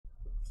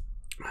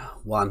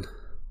One,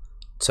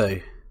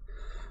 two.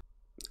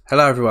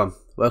 Hello everyone,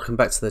 welcome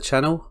back to the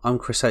channel. I'm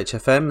Chris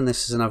HFM and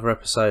this is another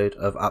episode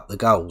of Up the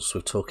Gulls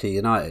with Torquay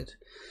United.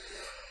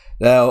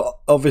 Now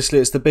obviously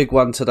it's the big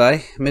one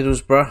today,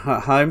 Middlesbrough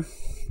at home,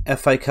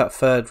 FA Cup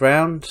third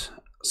round.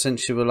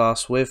 Since you were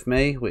last with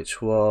me,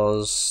 which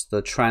was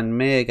the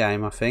Tranmere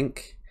game I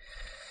think.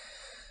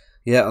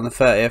 Yeah, on the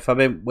 30th. I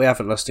mean, we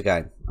haven't lost a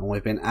game and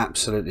we've been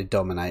absolutely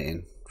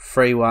dominating.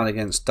 3-1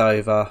 against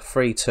Dover,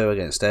 3-2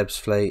 against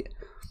Ebbsfleet,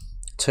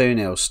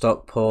 2-0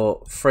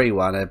 Stockport,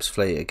 3-1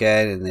 Ebbsfleet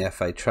again in the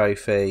FA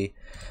Trophy,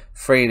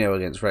 3-0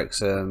 against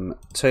Wrexham,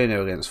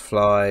 2-0 against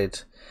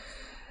Flyde.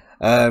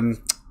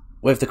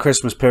 With the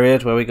Christmas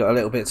period where we got a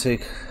little bit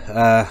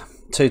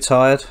too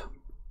tired,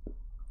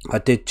 I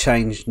did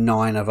change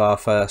 9 of our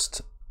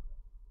first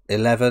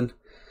 11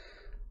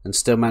 and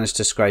still managed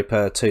to scrape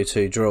a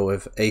 2-2 draw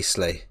with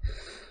Eastleigh.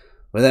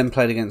 We then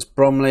played against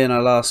Bromley in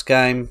our last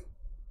game.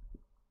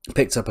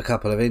 Picked up a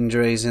couple of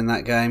injuries in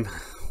that game.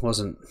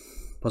 Wasn't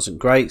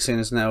great, seeing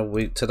as now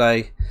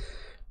today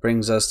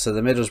brings us to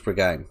the Middlesbrough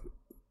game.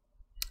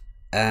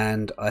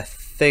 And I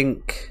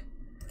think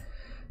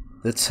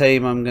the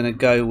team I'm going to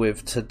go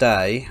with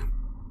today,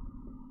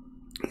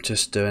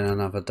 just doing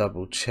another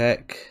double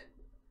check.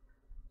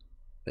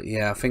 But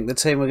yeah, I think the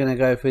team we're going to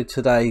go with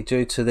today,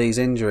 due to these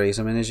injuries,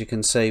 I mean, as you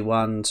can see,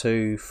 1,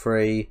 2,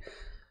 3,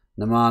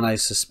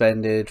 Namane's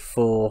suspended,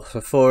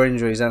 4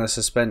 injuries and a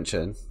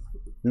suspension.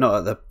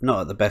 Not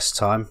at the best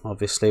time,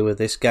 obviously, with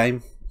this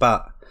game,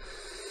 but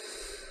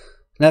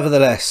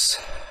nevertheless,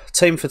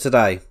 team for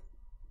today: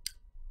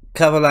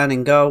 Coverland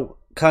in goal,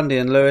 Cundy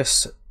and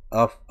Lewis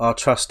are our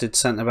trusted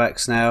centre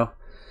backs now.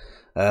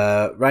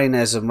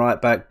 Reynez and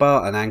right back,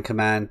 Bart and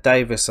anchorman,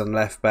 Davis on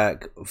left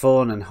back,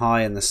 Vaughan and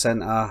High in the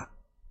centre.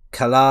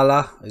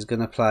 Kalala is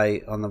going to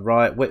play on the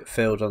right,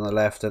 Whitfield on the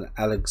left, and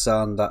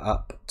Alexander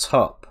up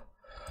top.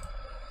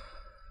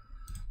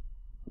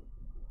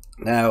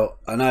 Now,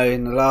 I know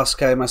in the last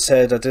game I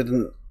said I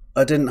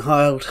didn't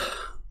hold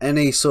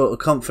any sort of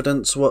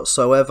confidence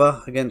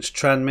whatsoever against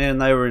Tranmere,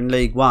 and they were in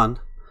League One.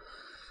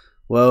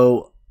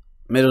 Well,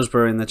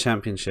 Middlesbrough in the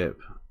Championship,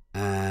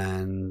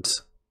 and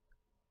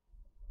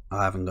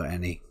I haven't got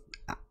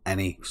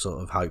any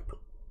sort of hope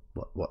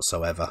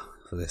whatsoever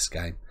for this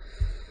game.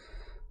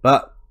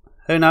 But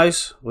who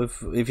knows?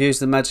 We've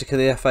used the magic of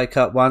the FA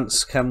Cup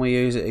once. Can we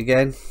use it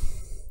again?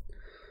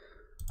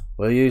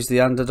 We'll use the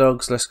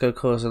underdogs. Let's go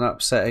cause an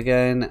upset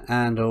again,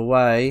 and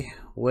away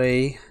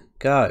we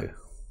go.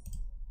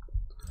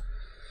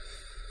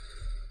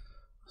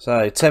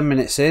 So 10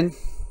 minutes in,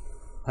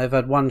 they've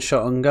had 1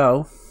 shot on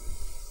goal.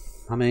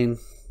 I mean,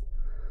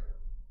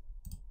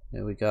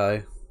 here we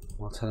go.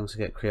 I'll tell them to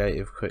get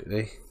creative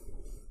quickly.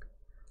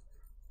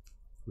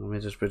 We're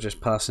just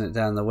passing it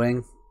down the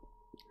wing.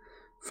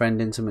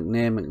 Friend into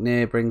McNear.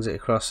 McNear brings it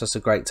across. That's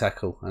a great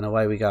tackle, and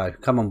away we go.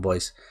 Come on,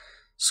 boys.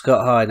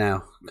 Scott High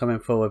now coming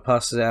forward,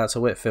 passes it out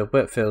to Whitfield.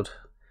 Whitfield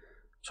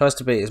tries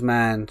to beat his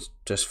man,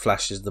 just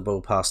flashes the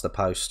ball past the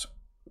post.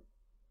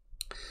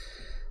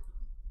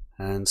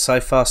 And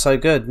so far so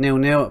good.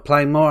 0-0 at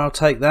Plainmoor, I'll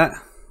take that.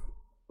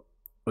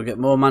 We'll get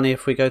more money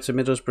if we go to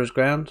Middlesbrough's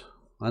ground.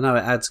 I know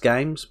it adds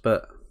games,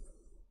 but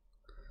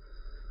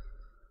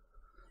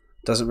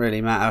doesn't really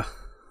matter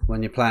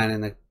when you're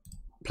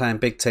playing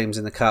big teams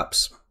in the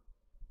cups.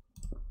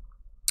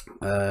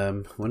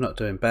 We're not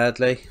doing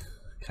badly.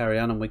 Carry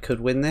on and we could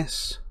win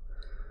this.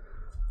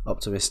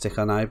 Optimistic,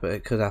 I know, but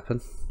it could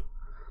happen.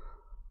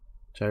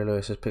 Joe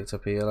Lewis has picked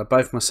up a yellow.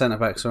 Both my centre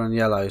backs are on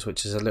yellows,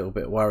 which is a little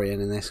bit worrying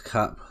in this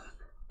cup.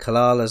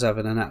 Kalala's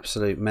having an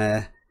absolute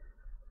mare.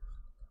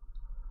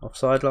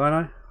 Offside,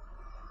 Lino?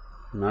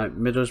 No,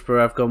 Middlesbrough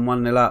have gone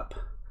 1-0 up.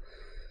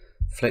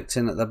 Flicked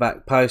in at the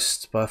back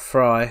post by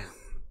Fry.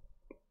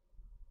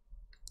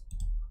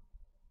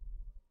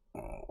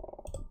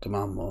 Oh,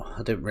 demand more.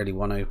 I didn't really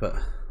want to, but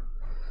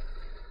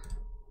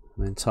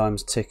I mean,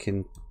 time's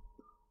ticking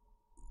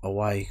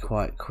away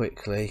quite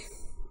quickly.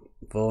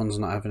 Vaughan's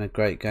not having a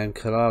great game.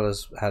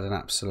 Kalala's had an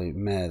absolute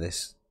mare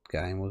this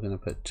game. We're going to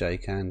put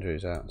Jake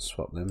Andrews out and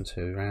swap them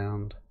 2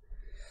 around.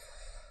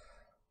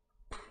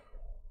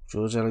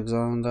 George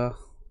Alexander.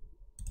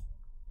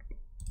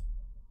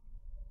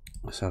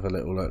 Let's have a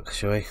little look,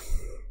 shall we?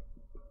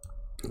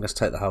 Let's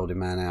take the holding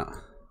man out.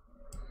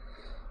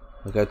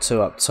 We'll go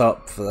 2 up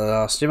top for the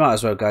last. You might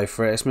as well go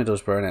for it. It's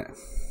Middlesbrough, innit?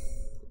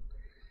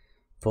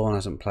 Vaughan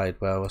hasn't played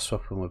well. We're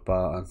swapping with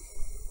Barton.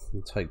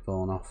 We'll take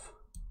Vaughan off.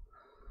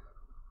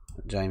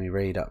 Put Jamie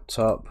Reid up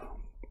top.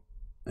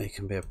 He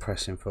can be a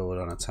pressing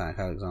forward on attack.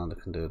 Alexander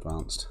can do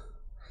advanced.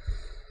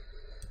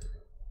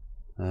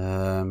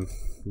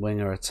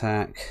 Winger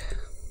attack.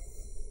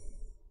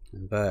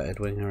 Inverted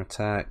winger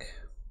attack.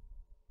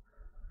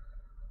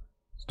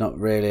 There's not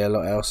really a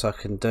lot else I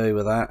can do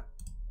with that.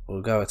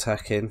 We'll go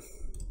attacking.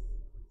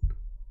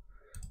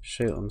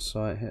 Shoot on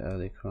sight, hit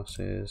early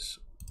crosses.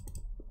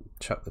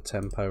 Chuck the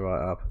tempo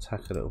right up,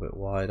 attack a little bit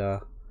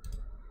wider.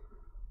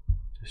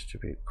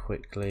 Distribute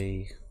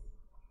quickly.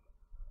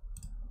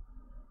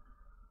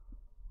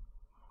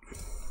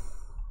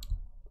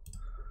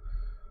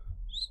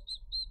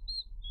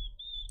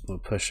 We'll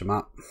push them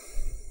up.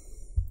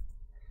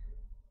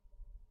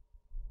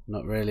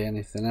 Not really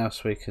anything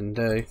else we can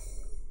do.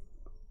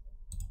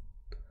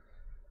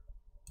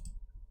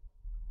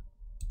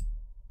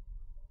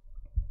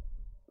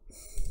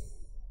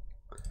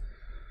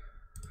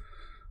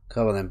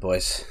 Come on then,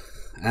 boys.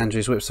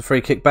 Andrews whips the free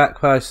kick back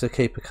post. The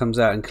keeper comes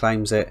out and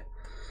claims it.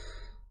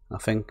 I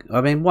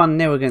mean,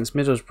 1-0 against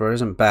Middlesbrough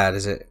isn't bad,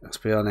 is it? Let's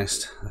be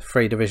honest.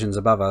 3 divisions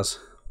above us.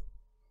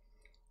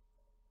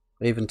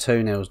 Even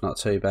 2-0 is not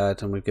too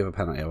bad, and we give a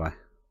penalty away.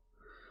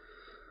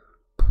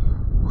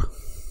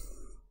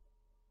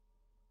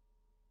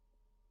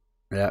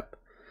 Yep.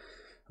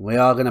 We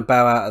are going to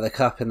bow out of the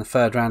cup in the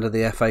 3rd round of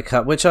the FA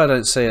Cup, which I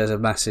don't see as a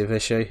massive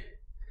issue.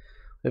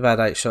 We've had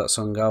 8 shots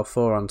on goal,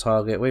 4 on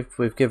target.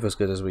 We've given as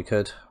good as we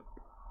could.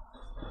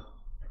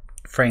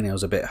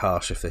 3-0's a bit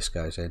harsh if this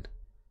goes in.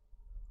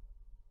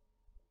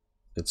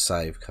 Good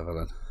save,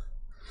 Coverland.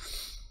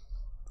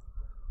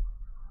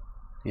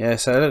 Yeah,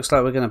 so it looks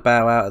like we're going to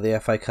bow out of the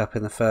FA Cup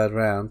in the 3rd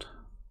round.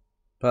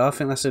 But I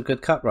think that's a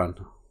good cup run.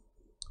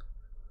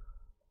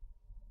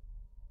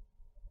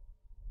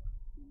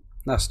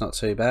 That's not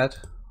too bad.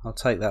 I'll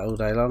take that all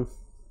day long.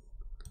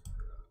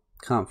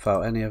 Can't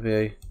fault any of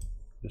you.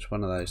 Just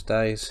one of those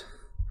days.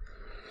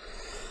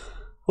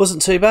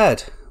 Wasn't too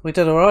bad. We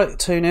did alright.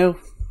 2-0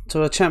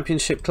 to a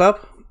championship club.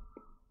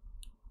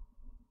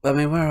 I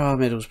mean, where are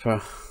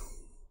Middlesbrough?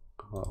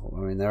 Well, I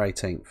mean, they're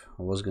 18th.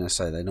 I was going to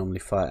say they normally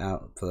fight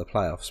out for the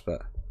playoffs,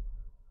 but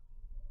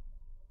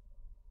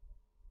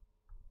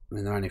I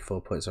mean, they're only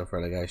 4 points off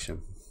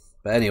relegation.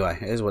 But anyway,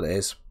 it is what it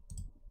is.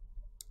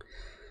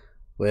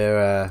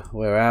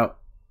 We're out.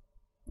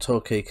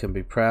 Torquay can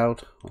be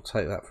proud. I'll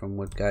take that from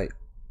Woodgate.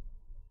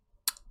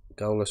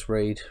 Goalless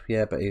Reed,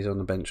 yeah, but he's on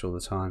the bench all the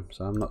time,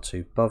 so I'm not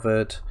too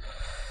bothered.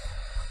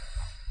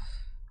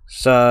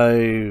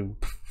 So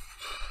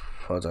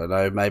I don't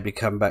know, maybe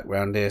come back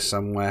round here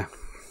somewhere.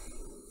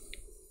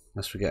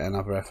 Unless we get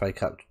another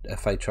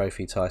FA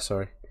Trophy tie,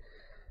 sorry.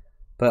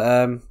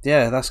 But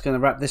yeah, that's going to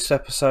wrap this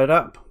episode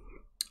up.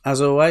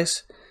 As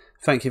always,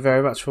 thank you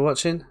very much for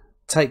watching.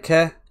 Take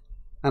care,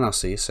 and I'll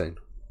see you soon.